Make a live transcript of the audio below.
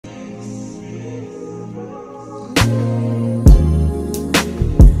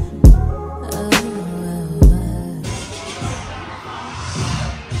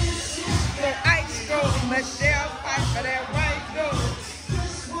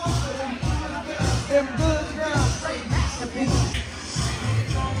Them good girls, straight masterpiece.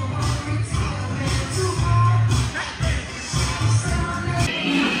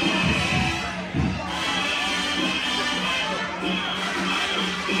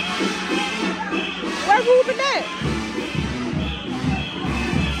 Where Ruben at?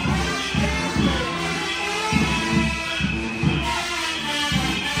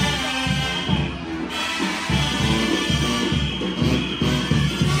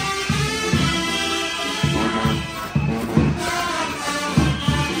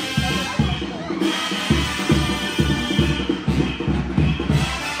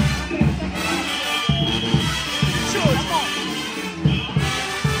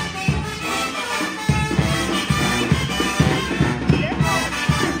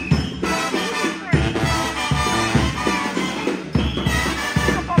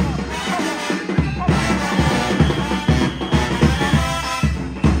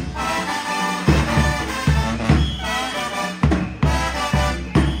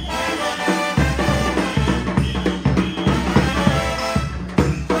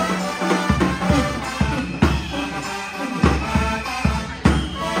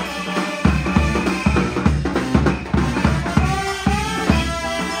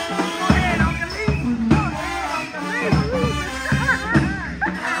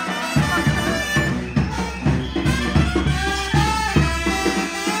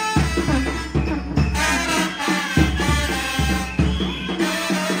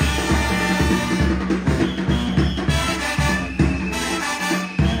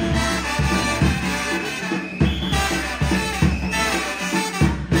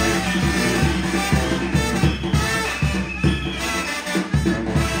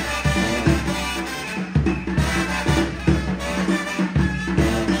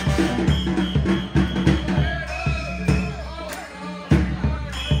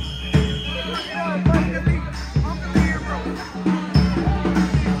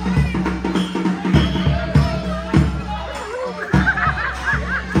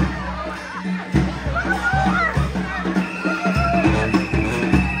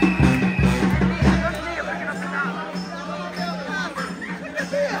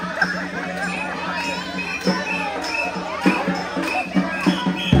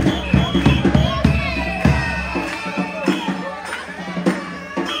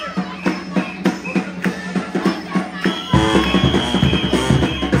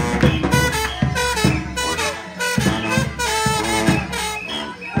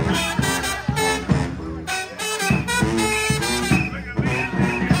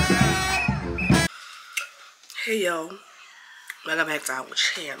 Hey yo, welcome back to our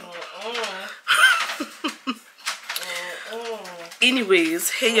channel. Anyways,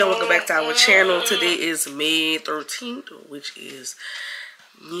 hey yo, welcome back to our channel. Today is May 13th, which is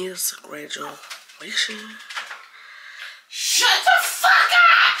Mia's graduation. Shut the fuck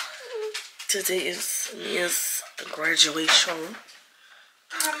up! Today is Mia's graduation.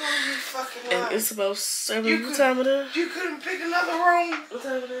 I know you fucking And lied. it's about 7. What time it is? You couldn't pick another room. What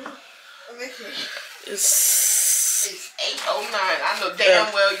time it is? It's 8:09. I know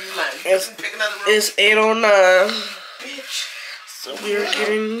damn well you lying. You couldn't pick another room. It's 8:09. Bitch. So we're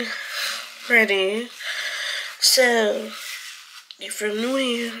getting ready. So, if you're new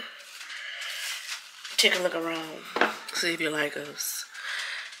here, take a look around. See if you like us.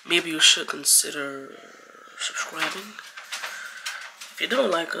 Maybe you should consider subscribing. If you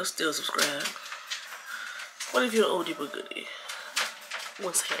don't like us, still subscribe. What if you're an oldie but goodie?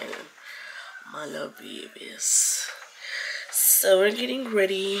 What's happening, my love babies? So we're getting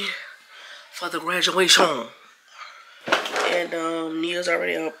ready for the graduation. And Nia's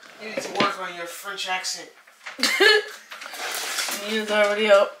already up. You need to work on your French accent. Nia's already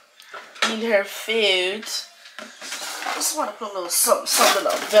up eating her food. Just want to put a little something in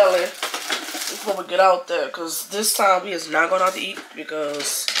our belly before we get out there, because this time we is not going out to eat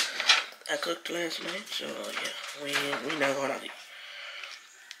because I cooked last night. So yeah, we not going out to eat.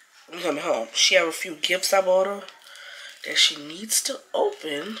 We coming home. She have a few gifts I bought her that she needs to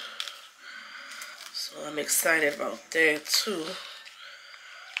open. So I'm excited about that too.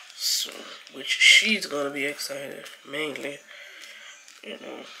 So, which she's gonna be excited mainly, you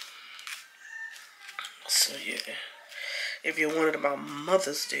know. So yeah, if you're wondering about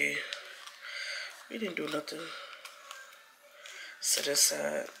Mother's Day, we didn't do nothing. Set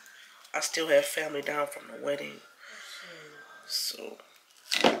aside. I still have family down from the wedding, so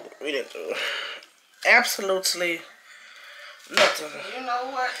we didn't do absolutely nothing. You know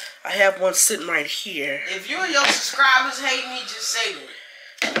what? I have one sitting right here. If you and your subscribers hate me, just say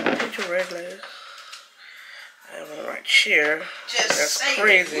that. Get your red glass. I have one right here. Just that's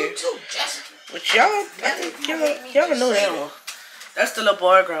crazy. You too, Jessica. But y'all, I think y'all know that one. That's the little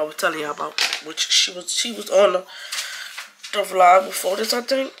boy girl I was telling y'all about. Which she was on the vlog before this, I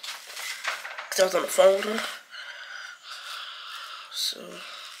think. Cause I was on the phone with her.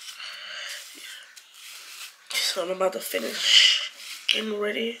 So I'm about to finish getting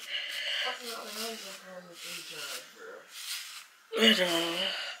ready. And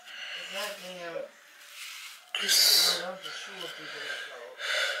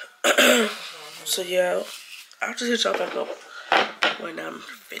so yeah, I'll just hit y'all back up when I'm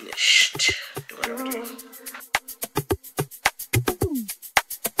finished doing everything.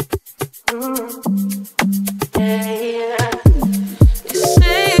 You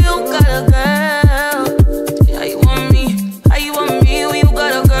say you got a girl. How you want me? How you want me when you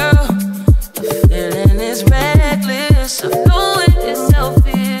got a girl? The feeling is reckless. I know it is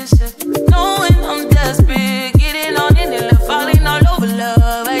selfish. Knowing I'm desperate, getting on in it, falling all over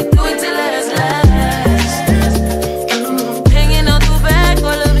love. I do it till it's last. Hanging on the back,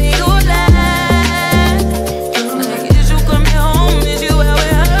 all of me you last. Like, is you coming home? Is you where we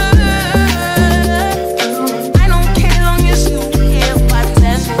hurt? I don't care long as you here by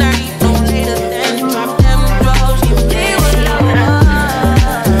 10:30, no later than drop them drugs. You play with love.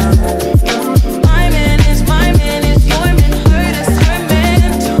 My man is your man, hurt is her man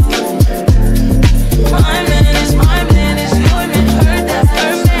too. My man is your man, hurt that's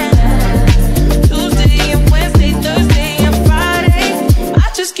her man. Tuesday and Wednesday, Thursday and Friday, I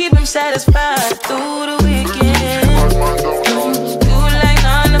just keep him satisfied through the weekend. Do like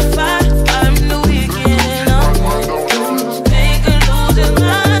 9 to 5, I'm the weekend. Make her lose his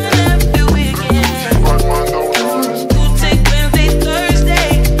mind every weekend. You take Wednesday, Thursday,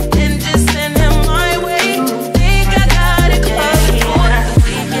 and just send him my way. Think I got it covered for the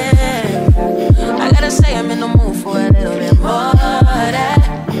weekend. I gotta say I'm in the mood for a little bit more of that.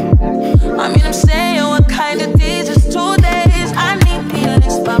 I mean, I'm saying what kind of days? Just 2 days. I need me at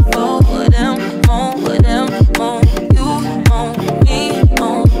least by 4 of them, more of them, more you, more me,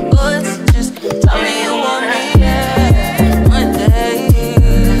 more goods. Just tell me you want me, yeah, one day,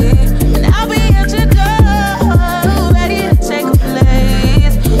 and I'll be at your door, ready to take a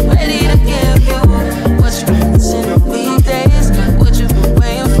place, ready to give you what you're missing on weekdays, what you've been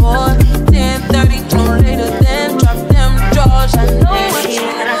waiting for. 10:30, no later than drop them drawers. I know what you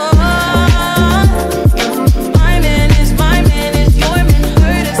want. My man is your man,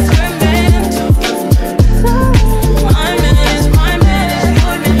 hurt is her man too. My man is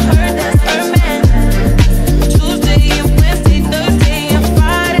your man, hurt that's her man. Tuesday and Wednesday, Thursday and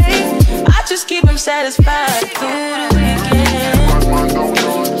Friday, I just keep him satisfied through the weekend.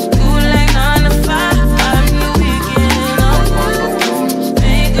 Do like 9 to 5, I'm the weekend.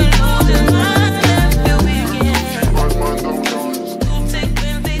 Make her lose his mind every weekend. You take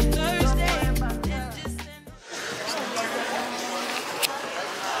Wednesday, Thursday, and just send.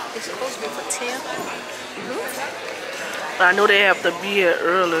 It's supposed to be for 10. I know they have to be here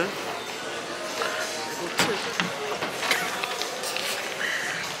early.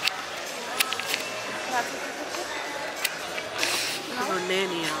 Her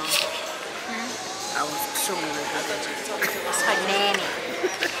nanny, I was showing her. It's her nanny.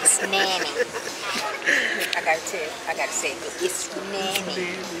 It's nanny. I gotta say it. It's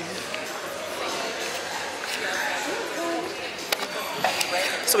nanny.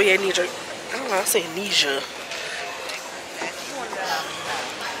 So yeah, Nisha. I don't know. I say Nisha.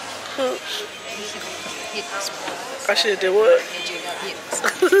 I should have did what?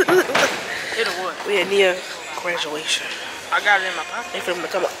 Hit a what? We had near graduation. I got it in my pocket. They for them to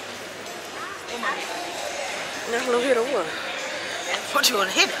come up. Now no hit or what? What you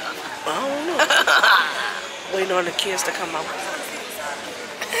gonna hit her? I don't know. Waiting on the kids to come out.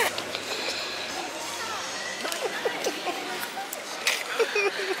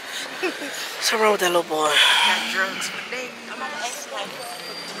 What's wrong with that little boy? Got drugs for days. I'm gonna ask like,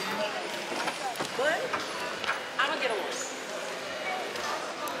 what? I'm gonna get a one.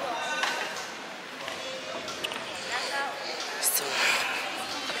 So,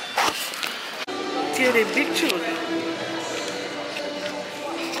 yeah, they big children.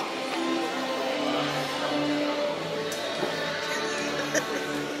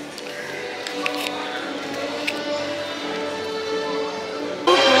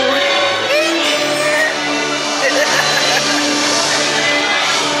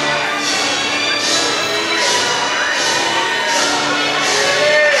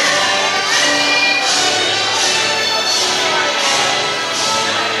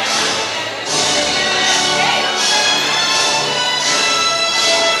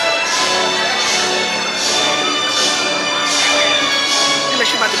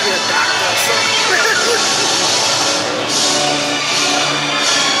 about to be a doctor or something.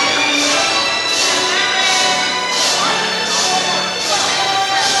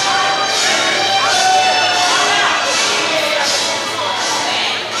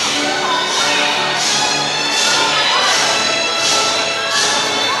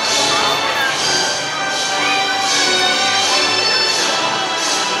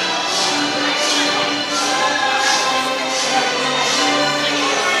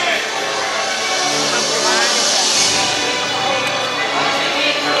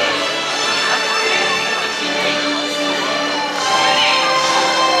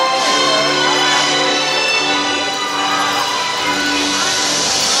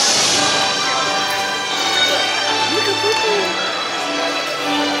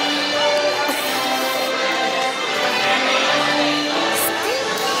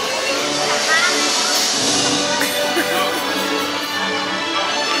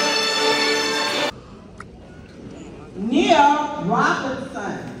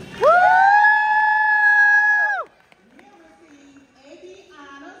 Robinson. Neil received AB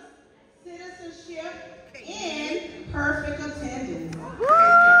Honors Citizenship in Perfect Attendance.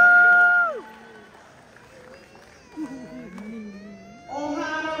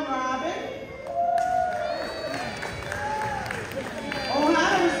 Ohana Robin.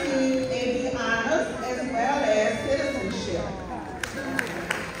 Ohana received AB Honors as well as Citizenship.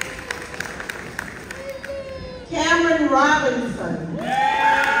 Cameron Robinson.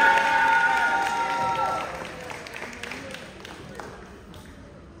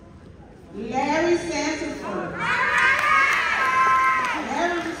 Larry Santaford.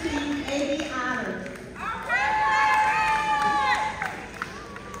 Larry received AB Honors.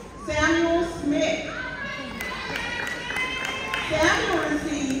 Samuel Smith. Samuel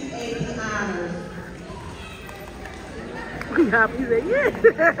received AB Honors. We happy that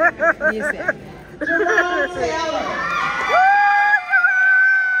Jerome Taylor.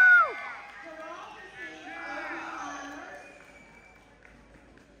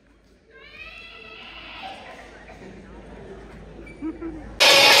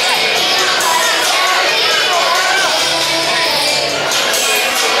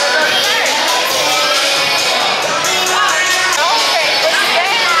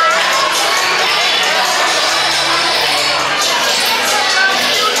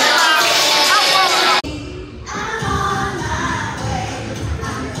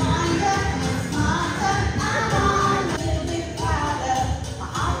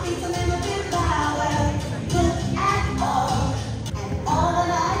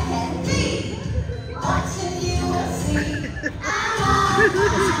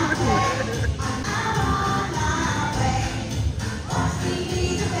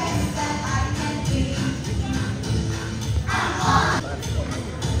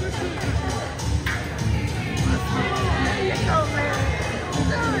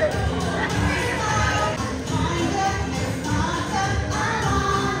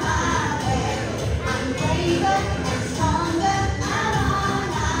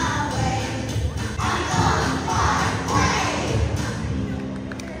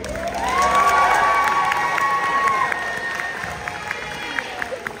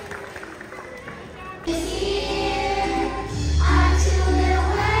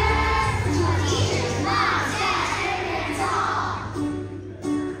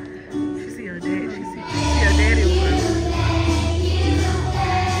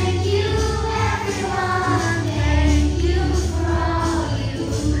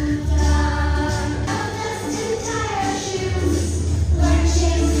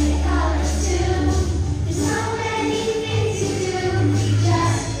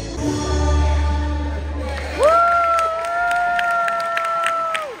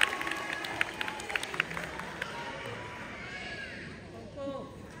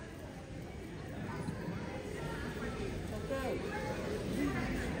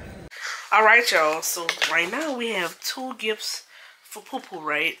 Alright, y'all. So right now we have 2 gifts for Poo Poo,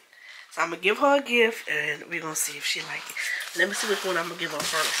 right? So I'm gonna give her a gift and we're gonna see if she like it. Let me see which one I'm gonna give her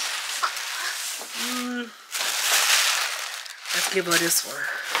first. Let's give her this one.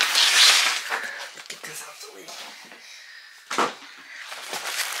 Let's get this out the way.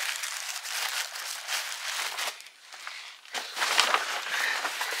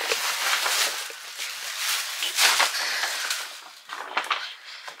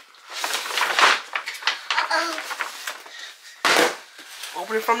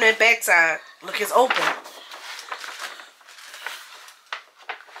 Open it from that back side. Look, it's open.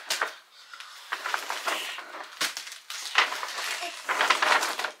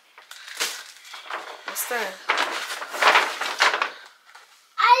 What's that?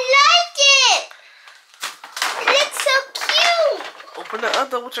 open the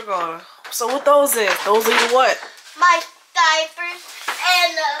other, what you going? So what those is? Those are your what? My diapers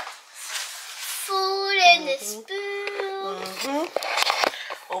and the food and the spoon.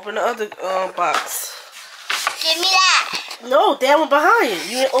 Open the other box. Give me that. No, that one behind you.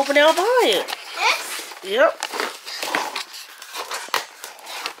 You didn't open that one behind you. This? Yep.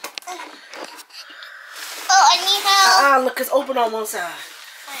 Oh, I need help. Look, it's open on one side.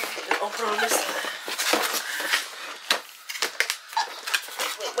 It's open on this side.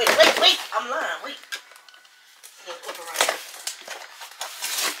 Wait. I'm lying. Wait. It's open right here.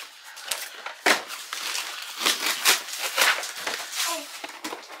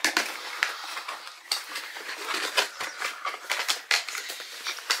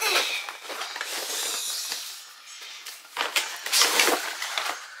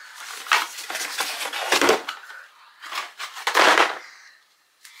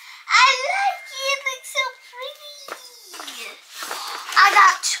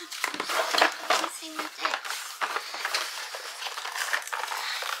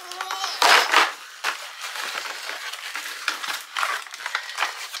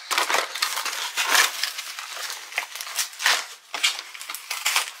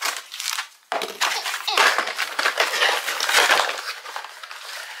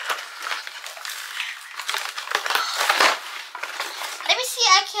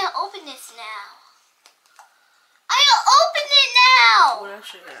 I can't open this now. I can open it now. What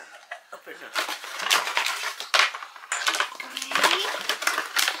else you got? Open it.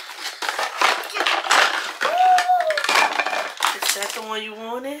 Is that the one you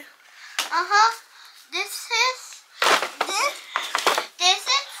wanted? This is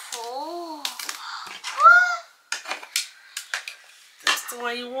full. What? That's the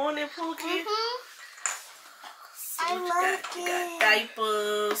one you wanted, Pookie? I like it. You got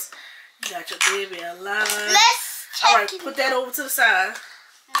diapers. You got your baby alive. Let's check. Alright, put that over to the side.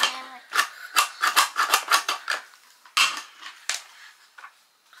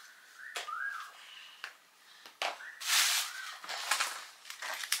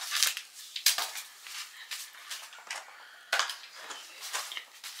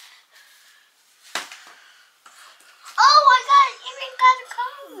 Oh, I got even got a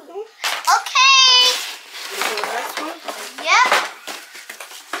cone. Okay. Yep.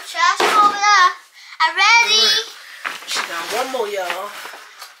 Trash over there. I'm ready. She got one more, y'all.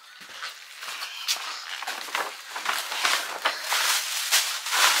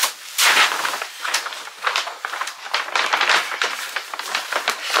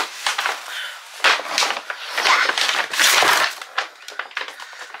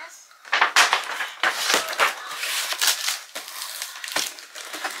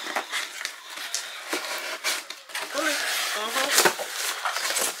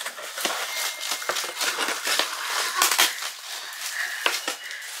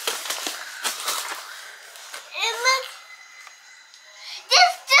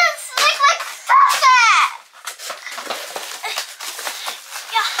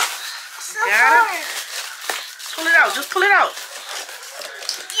 Just pull it out.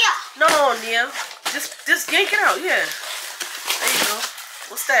 Yeah. No, Nia. Just yank it out. Yeah. There you go.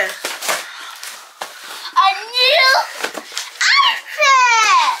 What's that? A new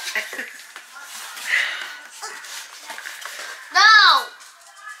iPad. No.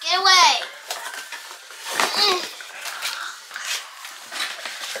 Get away.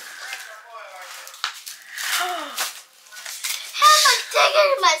 How am I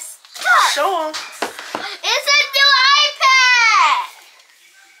digging my stuff? Show them. It's a new iPad!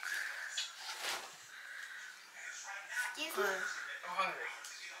 I'm hungry.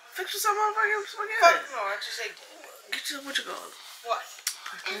 Fix yourself up fucking spaghetti. Fuck no, I just ate. Get you what you call it? What?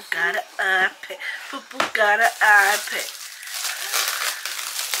 Poo got an iPad. Poo got an iPad.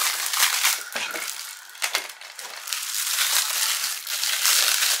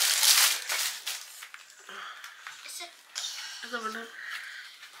 It's over there.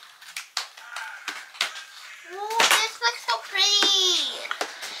 Ooh, this looks so pretty.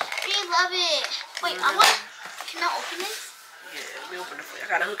 I really love it. Wait, can I open this? Yeah, let me open it for you. I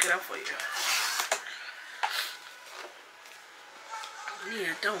gotta hook it up for you.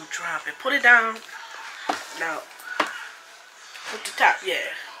 Yeah, don't drop it. Put it down. Now, put the top,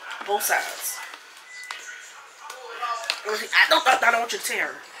 yeah. Both sides. I don't want you to tear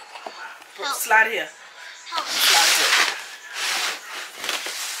it. Slide it here. Help. Slide it here.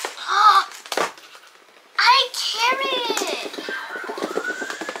 I carry it.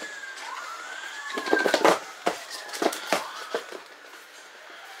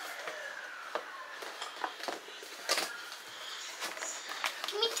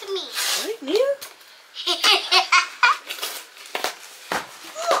 Give me to me. Right, Nia?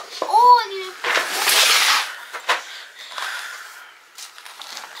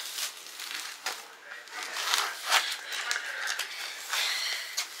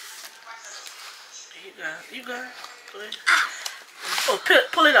 You got it. Oh,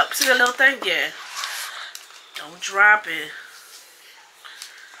 pull it up. See that little thing? Yeah. Don't drop it.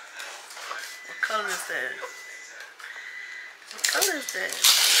 What color is that? What color is that?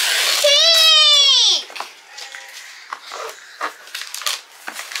 Pink!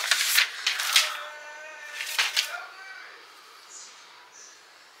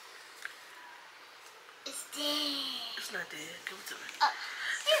 It's dead. It's not dead. Give it to me.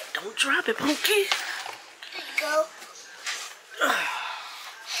 Don't drop it, Pookie. There you go.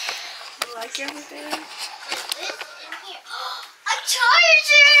 You like everything? What's this in here? A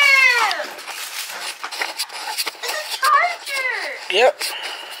charger! It's a charger! Yep.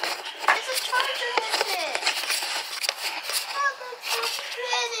 There's a charger with it. Oh, that's so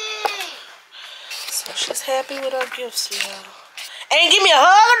pretty. So she's happy with her gifts, y'all. Ain't give me a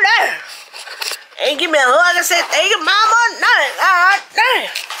hug or nothing. Ain't give me a hug and said, thank you, mama, or nothing. God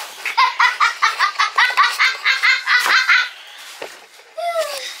damn.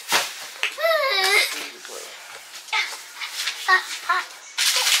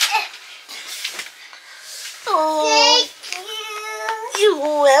 Thank you. You're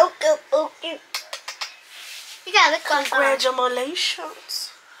welcome, Pookie. You got lip gloss on.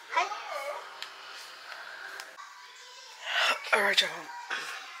 Congratulations. Hi. Alright, y'all.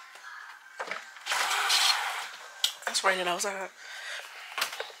 It's raining outside.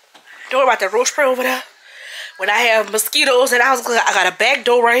 Don't worry about that roach spray over there. When I have mosquitoes and I got a back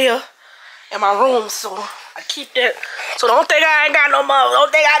door right here in my room, so I keep that. So don't think I ain't got no more.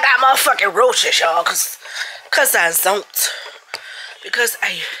 Don't think I got motherfucking roaches, y'all, cause I don't. Because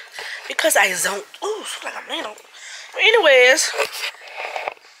I don't. Ooh, it's like a man. But anyways,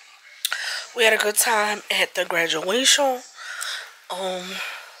 we had a good time at the graduation. And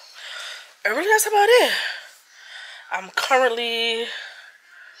really that's about it. I'm currently, I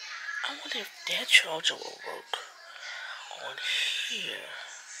wonder if that charger will work on here.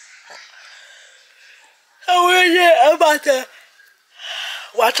 Oh yeah, I'm about to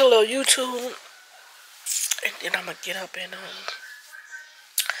watch a little YouTube, and then I'm gonna get up and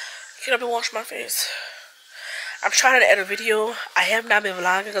wash my face. I'm trying to edit a video. I have not been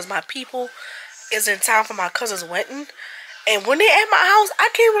vlogging because my people is in town for my cousin's wedding, and when they're at my house, I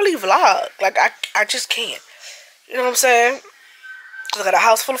can't really vlog. Like I just can't. You know what I'm saying? Cause I got a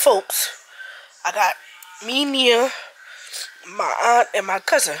house full of folks. I got me, Nia, my aunt, and my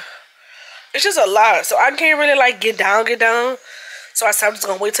cousin. It's just a lot, so I can't really like get down. So I said I'm just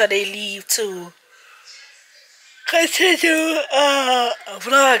gonna wait till they leave to continue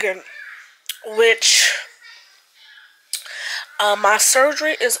vlogging. Which my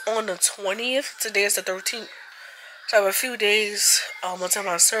surgery is on the 20th. Today is the 13th. So I have a few days until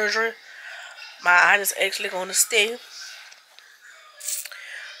my surgery. My aunt is actually gonna stay.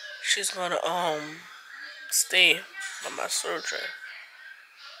 She's gonna stay for my surgery.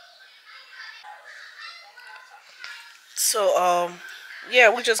 So yeah,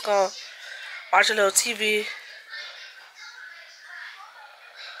 we're just gonna watch a little TV.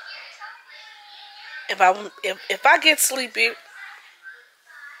 If I get sleepy,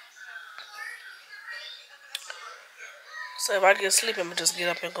 so if I get sleepy, I'm gonna just get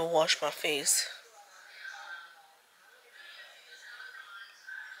up and go wash my face.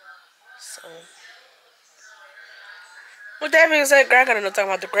 So with that being said, I gotta talk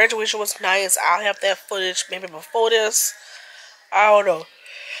about the graduation was nice. I'll have that footage maybe before this. I don't know,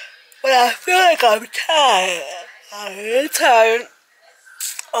 but I feel like I'm tired. I'm really tired.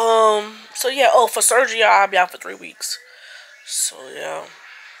 So yeah, for surgery, I'll be out for 3 weeks. So yeah.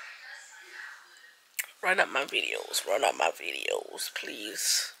 Run up my videos,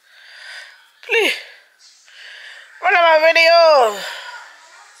 please. Please. Run up my videos.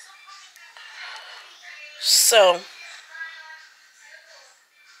 So,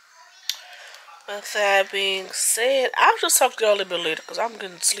 with that being said, I'll just talk to y'all a little bit later because I'm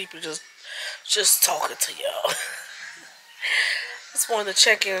getting sleepy just talking to y'all. Just wanted to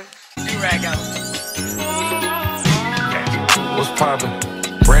check in. Do rag out. What's poppin'?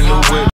 Brand new whip.